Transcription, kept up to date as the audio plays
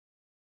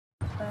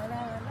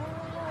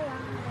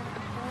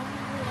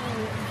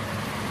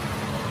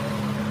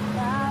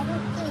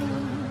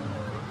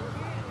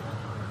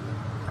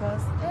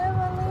Cause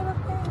every little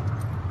thing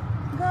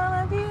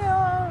gonna be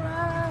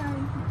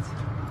alright.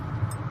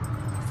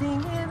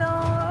 Sing it,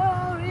 don't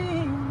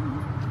worry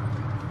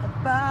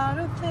about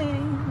a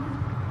thing.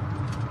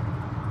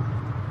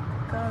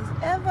 Cause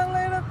every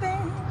little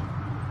thing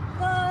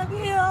gonna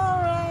be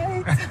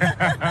alright.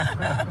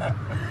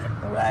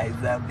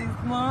 Rise up this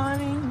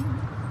morning,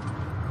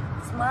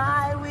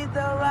 smile with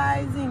the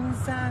rising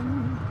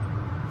sun.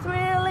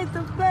 Three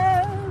little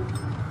birds,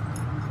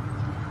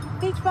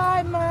 each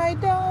by my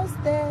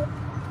doorstep,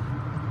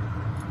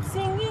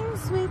 singing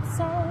sweet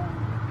song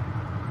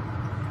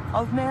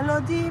of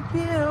melody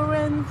pure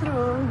and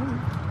true.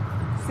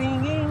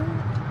 Singing,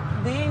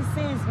 this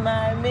is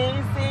my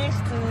message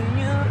to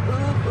you.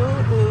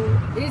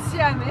 Ici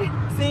à mai.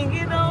 Sing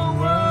it, don't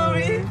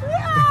worry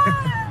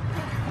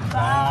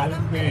about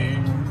a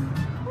thing.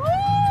 Woo!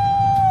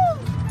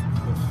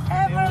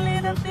 Every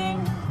little thing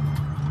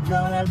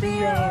gonna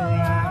be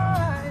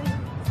alright.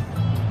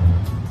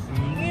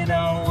 Sing it,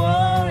 don't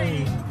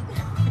worry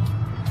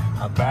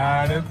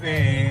about a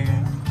thing.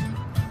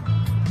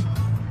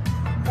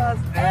 Cause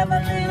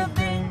every little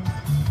thing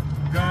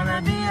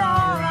gonna be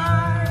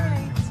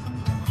alright.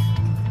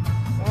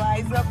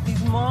 Rise up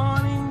this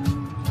morning,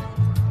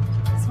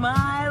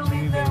 smile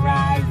with the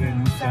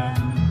rising sun.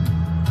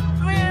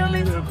 Three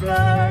little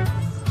birds,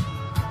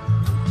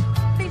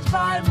 each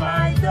by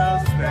my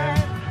doorstep,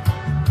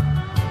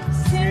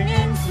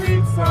 singing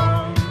sweet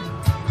song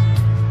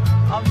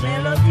of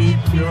melody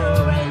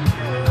pure and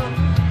true.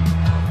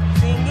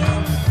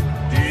 Singing,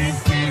 this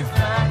is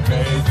my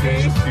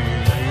message to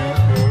you.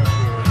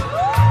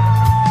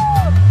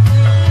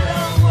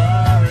 Don't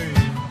worry.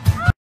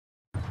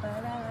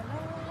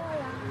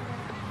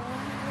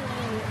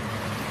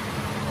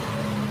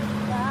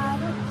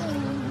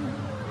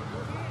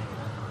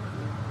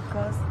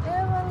 Cause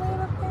every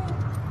little thing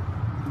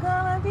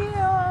gonna be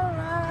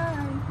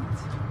alright.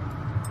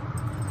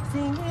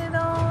 Sing it,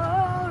 don't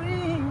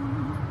worry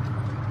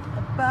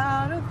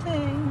about a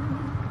thing.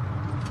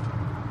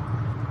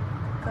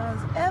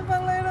 Cause every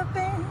little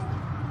thing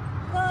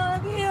gonna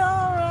be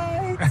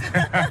alright.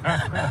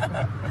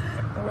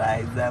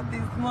 Rise up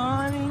this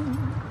morning,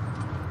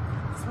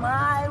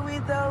 smile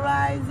with the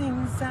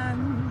rising sun.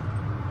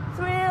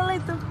 Three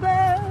little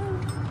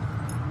birds,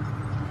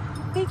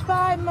 each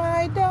by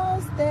my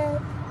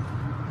doorstep,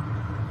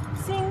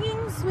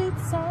 singing sweet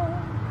song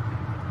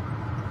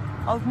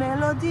of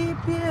melody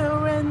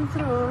pure and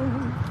true.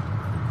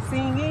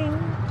 Singing,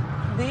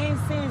 this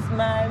is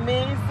my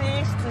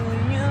message to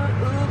you.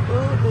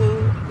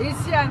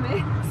 Ici à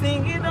mai.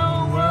 Sing it,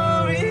 don't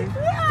worry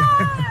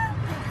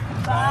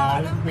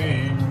about a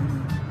thing.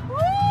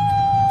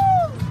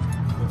 Woo!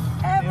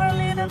 Every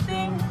little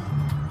thing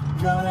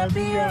gonna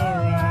be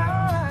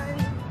alright.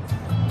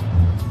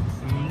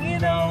 Sing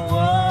it, don't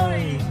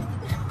worry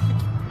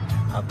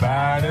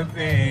about a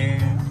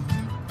thing.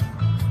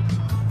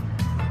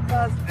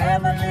 Cause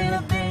every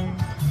little thing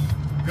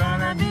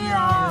gonna be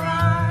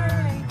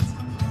alright.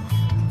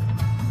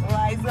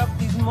 Rise up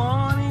this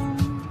morning,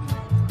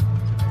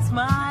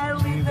 smile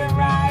with the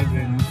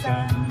rising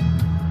sun.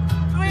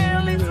 Three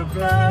little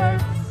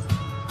birds,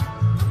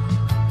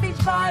 each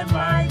by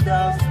my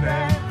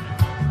doorstep,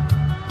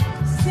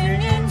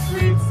 singing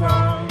sweet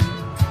song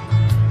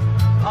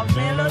of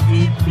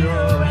melody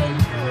pure and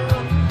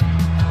true.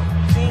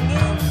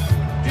 Singing,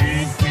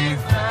 this is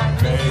my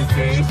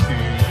message to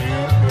you.